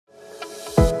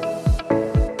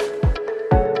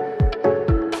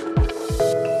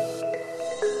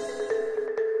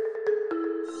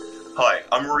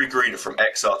Greener from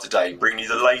XR Today, bringing you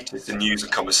the latest in news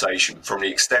and conversation from the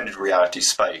extended reality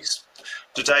space.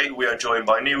 Today we are joined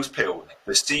by Niels Peel,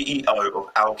 the CEO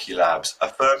of Auki Labs, a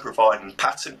firm providing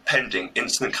patent-pending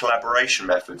instant collaboration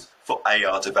methods for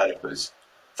AR developers.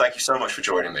 Thank you so much for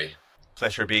joining me.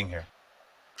 Pleasure being here.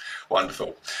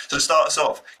 Wonderful. So to start us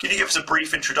off, can you give us a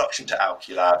brief introduction to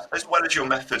Auki Labs, as well as your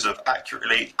methods of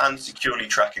accurately and securely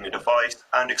tracking a device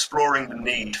and exploring the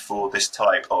need for this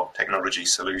type of technology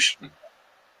solution?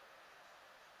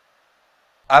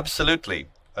 Absolutely.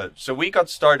 So we got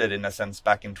started, in a sense,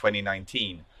 back in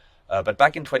 2019. But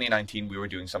back in 2019, we were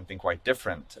doing something quite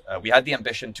different. We had the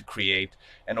ambition to create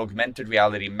an augmented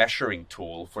reality measuring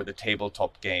tool for the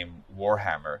tabletop game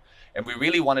Warhammer. And we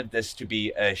really wanted this to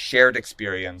be a shared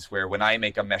experience where when I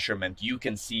make a measurement, you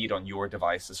can see it on your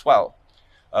device as well.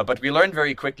 But we learned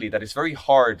very quickly that it's very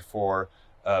hard for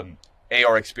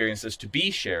AR experiences to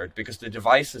be shared because the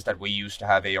devices that we use to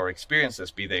have AR experiences,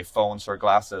 be they phones or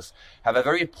glasses, have a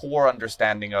very poor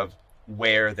understanding of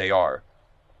where they are.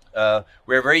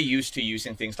 We're very used to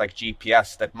using things like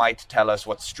GPS that might tell us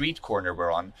what street corner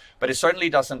we're on, but it certainly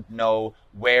doesn't know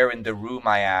where in the room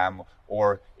I am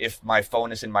or if my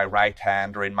phone is in my right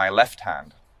hand or in my left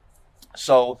hand.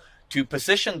 So to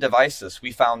position devices,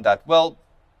 we found that, well,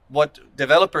 what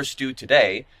developers do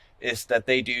today is that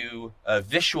they do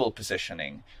visual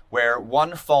positioning, where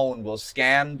one phone will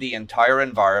scan the entire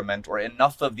environment or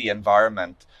enough of the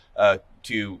environment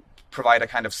to provide a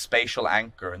kind of spatial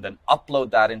anchor and then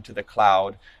upload that into the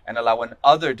cloud and allow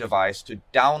another device to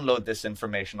download this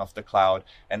information off the cloud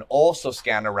and also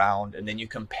scan around, and then you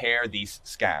compare these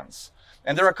scans.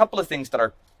 And there are a couple of things that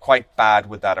are quite bad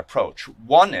with that approach.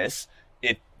 One is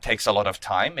it takes a lot of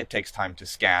time. It takes time to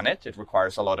scan it. It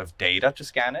requires a lot of data to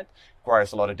scan it. It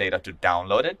requires a lot of data to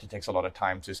download it. It takes a lot of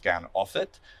time to scan off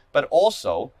it. But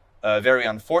also, very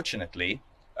unfortunately,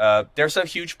 there's a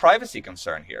huge privacy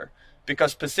concern here,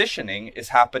 because positioning is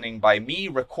happening by me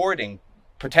recording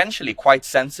potentially quite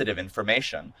sensitive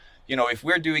information. You know, if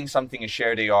we're doing something in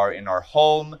shared AR in our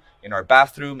home, in our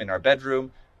bathroom, in our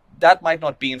bedroom, that might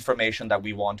not be information that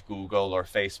we want Google or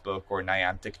Facebook or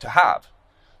Niantic to have.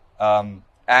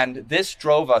 And this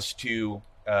drove us to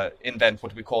invent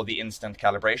what we call the instant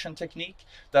calibration technique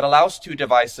that allows two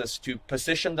devices to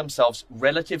position themselves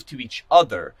relative to each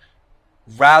other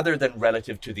rather than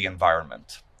relative to the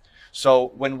environment.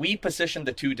 So when we position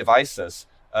the two devices,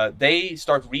 they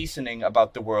start reasoning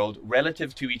about the world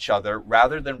relative to each other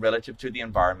rather than relative to the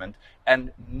environment,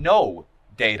 and no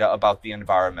data about the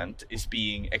environment is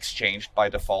being exchanged by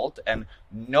default, and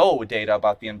no data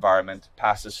about the environment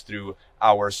passes through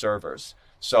our servers.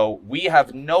 So we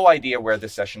have no idea where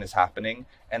this session is happening,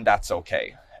 and that's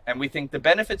okay. And we think the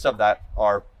benefits of that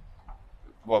are,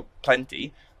 well,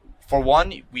 plenty. For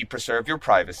one, we preserve your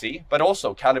privacy, but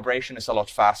also calibration is a lot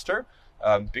faster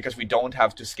because we don't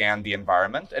have to scan the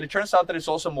environment. And it turns out that it's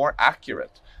also more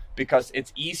accurate because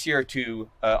it's easier to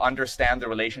understand the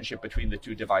relationship between the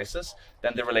two devices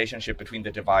than the relationship between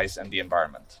the device and the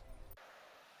environment.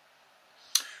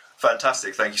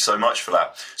 Fantastic, thank you so much for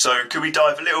that. So could we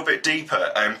dive a little bit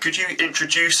deeper? Could you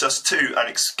introduce us to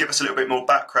and give us a little bit more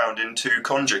background into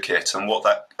ConjureKit and what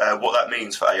that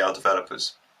means for AR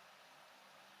developers?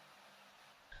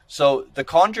 So the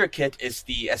ConjureKit is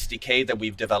the SDK that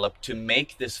we've developed to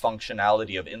make this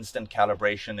functionality of instant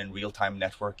calibration and real-time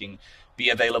networking be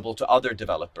available to other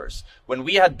developers. When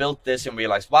we had built this and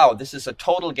realized, wow, this is a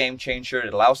total game changer,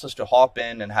 it allows us to hop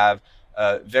in and have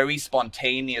very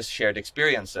spontaneous shared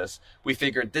experiences, we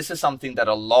figured this is something that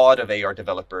a lot of AR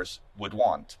developers would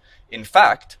want. In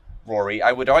fact, Rory,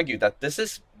 I would argue that this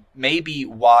is maybe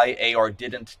why AR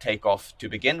didn't take off to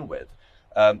begin with.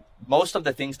 Most of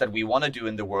the things that we want to do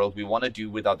in the world, we want to do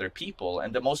with other people.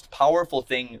 And the most powerful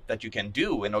thing that you can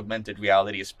do in augmented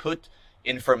reality is put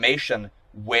information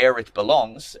where it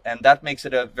belongs. And that makes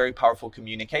it a very powerful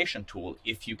communication tool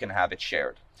if you can have it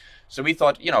shared. So we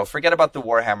thought, forget about the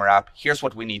Warhammer app. Here's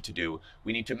what we need to do.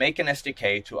 We need to make an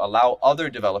SDK to allow other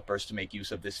developers to make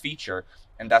use of this feature.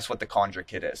 And that's what the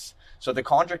ConjureKit is. So the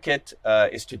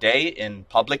ConjureKit is today in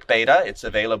public beta. It's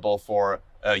available for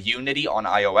Unity on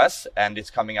iOS, and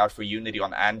it's coming out for Unity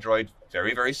on Android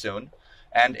very, very soon.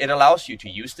 And it allows you to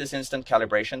use this instant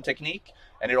calibration technique,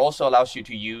 and it also allows you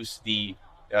to use the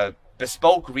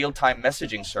bespoke real-time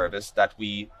messaging service that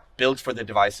we built for the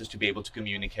devices to be able to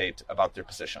communicate about their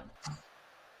position.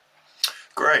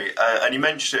 Great, and you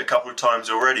mentioned it a couple of times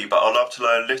already, but I'd love to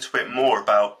learn a little bit more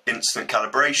about instant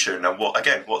calibration and what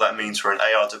that means for an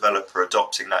AR developer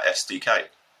adopting that SDK.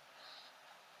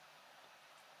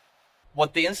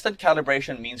 What the instant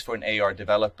calibration means for an AR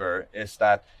developer is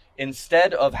that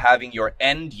instead of having your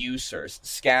end users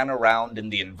scan around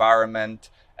in the environment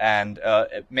and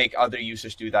make other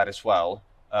users do that as well,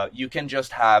 you can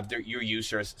just have your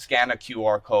users scan a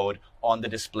QR code on the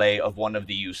display of one of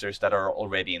the users that are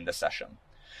already in the session.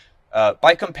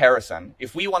 By comparison,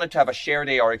 if we wanted to have a shared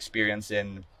AR experience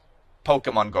in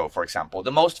Pokemon Go, for example,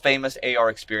 the most famous AR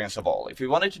experience of all, if we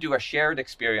wanted to do a shared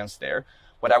experience there,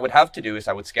 what I would have to do is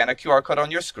I would scan a QR code on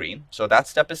your screen, so that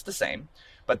step is the same,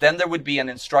 but then there would be an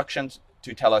instruction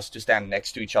to tell us to stand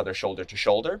next to each other, shoulder to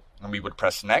shoulder, and we would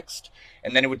press next,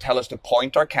 and then it would tell us to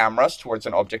point our cameras towards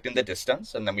an object in the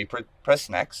distance, and then we press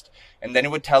next, and then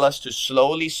it would tell us to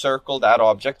slowly circle that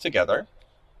object together.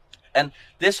 And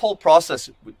this whole process,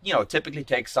 typically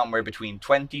takes somewhere between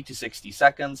 20 to 60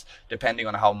 seconds, depending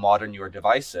on how modern your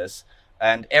device is.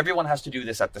 And everyone has to do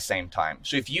this at the same time.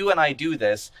 So if you and I do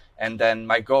this, and then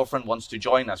my girlfriend wants to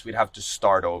join us, we'd have to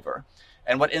start over.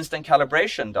 And what instant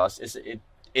calibration does is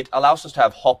it allows us to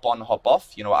have hop on, hop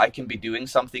off. I can be doing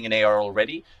something in AR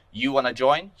already. You want to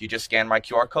join, you just scan my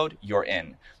QR code, you're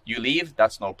in. You leave,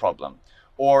 that's no problem.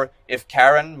 Or if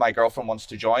Karen, my girlfriend, wants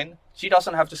to join, she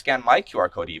doesn't have to scan my QR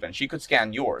code even. She could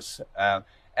scan yours.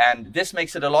 And this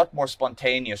makes it a lot more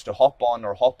spontaneous to hop on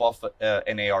or hop off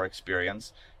an AR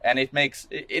experience. And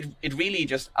it really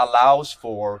just allows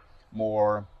for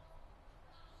more...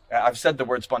 I've said the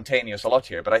word spontaneous a lot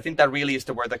here, but I think that really is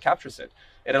the word that captures it.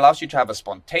 It allows you to have a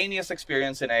spontaneous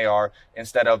experience in AR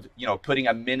instead of, putting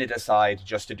a minute aside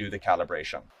just to do the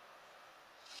calibration.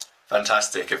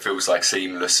 Fantastic. It feels like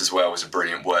seamless as well is a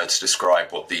brilliant word to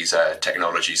describe what these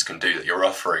technologies can do that you're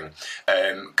offering.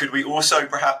 Could we also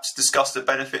perhaps discuss the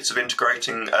benefits of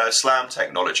integrating SLAM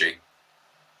technology?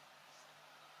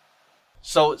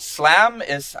 So SLAM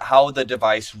is how the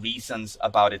device reasons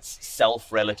about its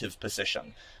self-relative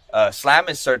position. SLAM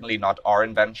is certainly not our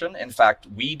invention. In fact,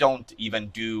 we don't even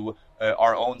do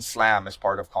our own SLAM as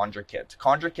part of ConjureKit.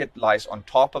 ConjureKit lies on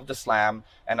top of the SLAM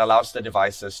and allows the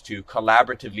devices to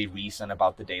collaboratively reason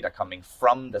about the data coming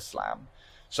from the SLAM.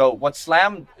 So what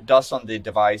SLAM does on the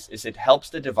device is it helps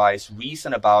the device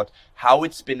reason about how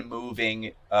it's been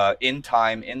moving in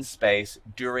time, in space,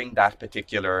 during that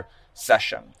particular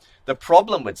session. The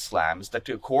problem with SLAM is that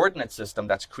the coordinate system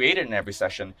that's created in every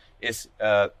session is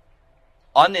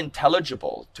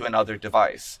unintelligible to another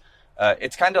device.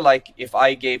 It's kind of like if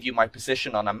I gave you my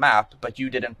position on a map, but you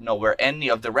didn't know where any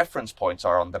of the reference points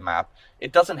are on the map.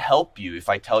 It doesn't help you if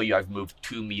I tell you I've moved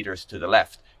 2 meters to the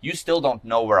left. You still don't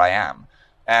know where I am.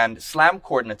 And SLAM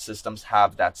coordinate systems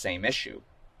have that same issue,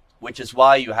 which is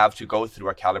why you have to go through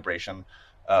a calibration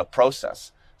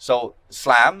process. So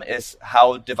SLAM is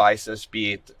how devices,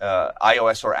 be it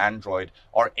iOS or Android,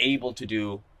 are able to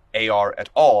do AR at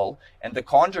all, and the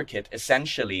ConjureKit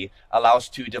essentially allows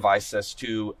two devices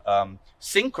to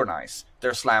synchronize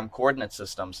their SLAM coordinate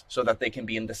systems so that they can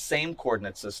be in the same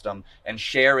coordinate system and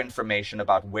share information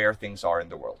about where things are in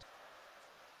the world.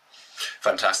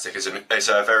 Fantastic. It's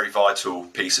a very vital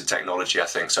piece of technology, I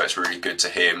think, so it's really good to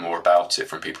hear more about it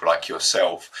from people like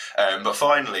yourself. But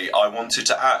finally, I wanted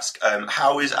to ask,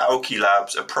 how is Auki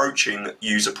Labs approaching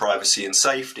user privacy and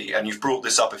safety? And you've brought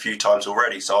this up a few times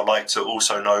already, so I'd like to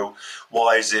also know,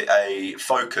 why is it a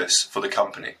focus for the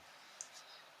company?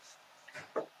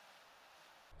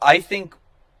 I think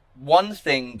one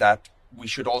thing that we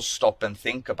should all stop and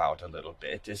think about a little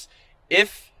bit is,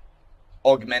 if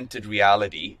augmented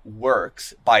reality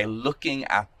works by looking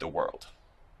at the world,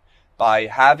 by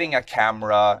having a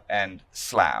camera and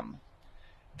SLAM,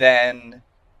 then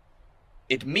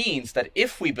it means that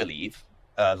if we believe,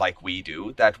 like we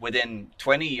do, that within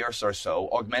 20 years or so,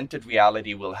 augmented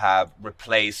reality will have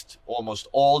replaced almost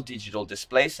all digital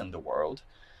displays in the world,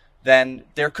 then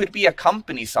there could be a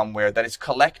company somewhere that is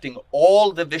collecting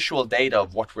all the visual data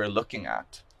of what we're looking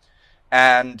at.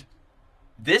 And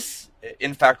this,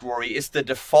 in fact, Rory, is the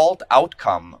default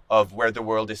outcome of where the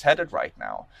world is headed right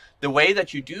now. The way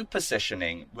that you do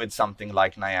positioning with something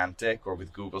like Niantic or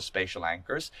with Google Spatial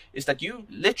Anchors is that you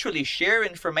literally share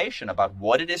information about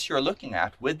what it is you're looking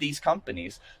at with these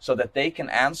companies so that they can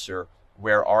answer,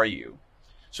 where are you?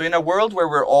 So in a world where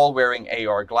we're all wearing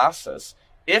AR glasses,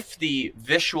 if the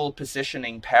visual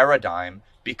positioning paradigm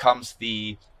becomes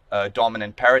the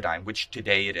dominant paradigm, which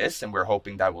today it is, and we're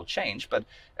hoping that will change. But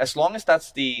as long as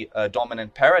that's the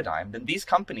dominant paradigm, then these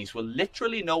companies will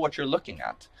literally know what you're looking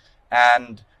at.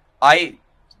 And I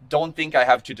don't think I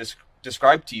have to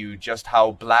describe to you just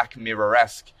how Black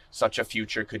Mirror-esque such a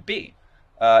future could be.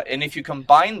 And if you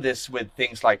combine this with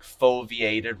things like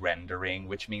foveated rendering,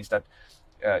 which means that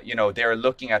they're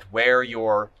looking at where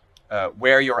your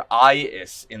eye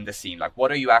is in the scene, like what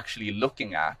are you actually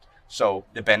looking at, So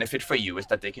the benefit for you is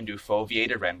that they can do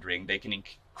foveated rendering. They can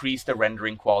increase the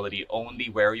rendering quality only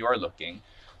where you are looking,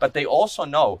 but they also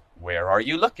know where are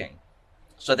you looking.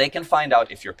 So they can find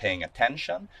out if you're paying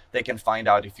attention. They can find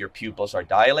out if your pupils are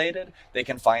dilated. They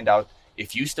can find out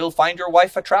if you still find your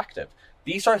wife attractive.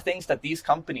 These are things that these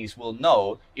companies will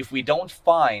know if we don't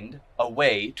find a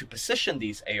way to position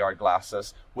these AR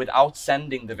glasses without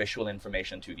sending the visual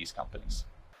information to these companies.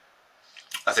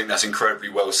 I think that's incredibly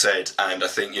well said, and I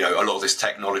think a lot of this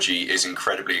technology is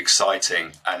incredibly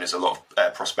exciting, and there's a lot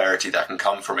of prosperity that can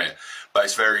come from it. But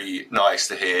it's very nice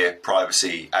to hear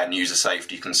privacy and user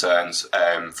safety concerns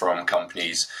from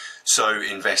companies so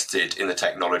invested in the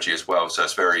technology as well. So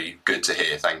it's very good to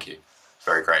hear. Thank you.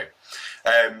 Very great.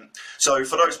 So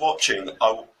for those watching,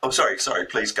 sorry,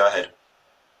 please go ahead.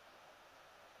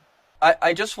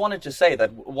 I just wanted to say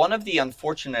that one of the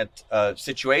unfortunate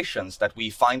situations that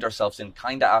we find ourselves in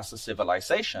kind of as a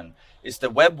civilization is the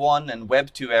Web 1 and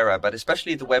Web 2 era, but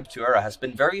especially the Web 2 era has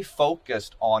been very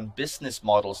focused on business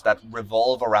models that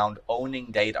revolve around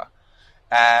owning data.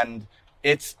 And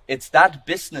it's that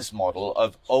business model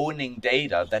of owning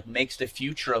data that makes the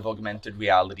future of augmented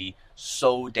reality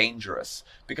so dangerous,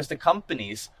 because the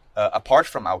companies, apart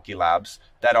from Auki Labs,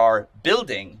 that are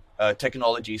building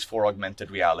technologies for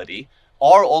augmented reality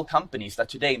are all companies that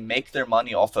today make their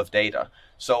money off of data.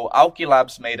 So Auki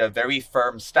Labs made a very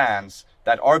firm stance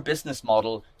that our business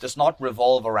model does not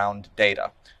revolve around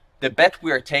data. The bet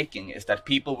we are taking is that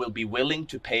people will be willing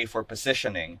to pay for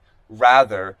positioning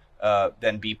rather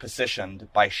than be positioned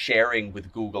by sharing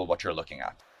with Google what you're looking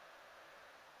at.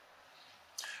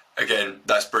 Again,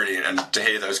 that's brilliant, and to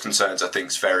hear those concerns I think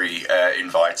is very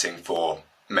inviting for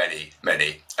many.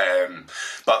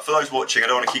 But for those watching, I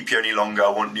don't want to keep you any longer. I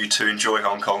want you to enjoy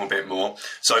Hong Kong a bit more.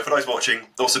 So for those watching,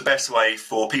 what's the best way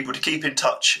for people to keep in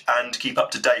touch and keep up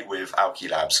to date with Auki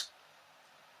Labs?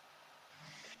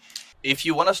 If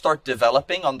you want to start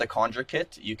developing on the Conjure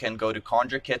Kit, you can go to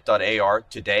conjurekit.ar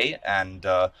today and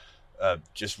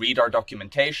just read our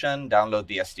documentation, download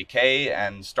the SDK,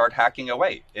 and start hacking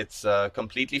away. It's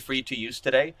completely free to use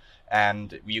today.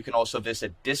 And you can also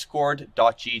visit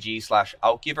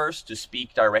discord.gg/Aukiverse to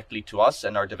speak directly to us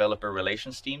and our developer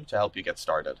relations team to help you get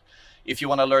started. If you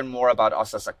want to learn more about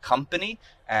us as a company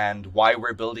and why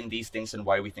we're building these things and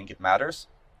why we think it matters,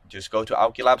 just go to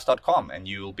aukilabs.com and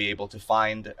you'll be able to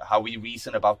find how we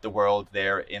reason about the world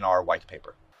there in our white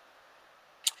paper.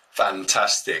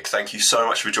 Fantastic. Thank you so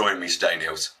much for joining me today,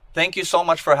 Niels. Thank you so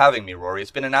much for having me, Rory.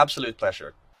 It's been an absolute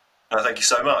pleasure. Thank you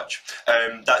so much.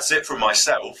 That's it from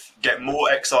myself. Get more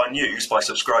XR news by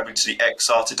subscribing to the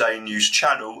XR Today news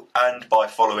channel and by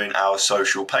following our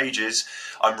social pages.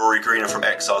 I'm Rory Greener from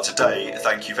XR Today.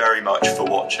 Thank you very much for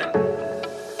watching.